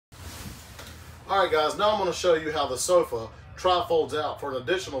All right, guys, now I'm going to show you how the sofa tri-folds out for an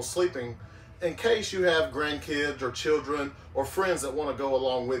additional sleeping in case you have grandkids or children or friends that want to go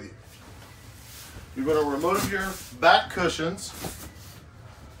along with you. You're going to remove your back cushions,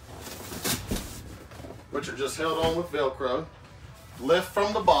 which are just held on with Velcro. Lift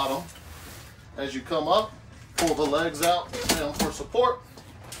from the bottom. As you come up, pull the legs out down for support.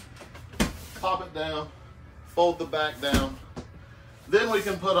 Pop it down, fold the back down. Then we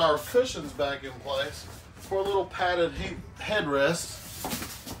can put our cushions back in place for a little padded headrest.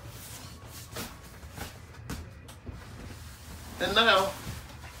 And now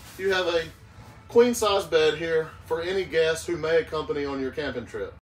you have a queen size bed here for any guests who may accompany on your camping trip.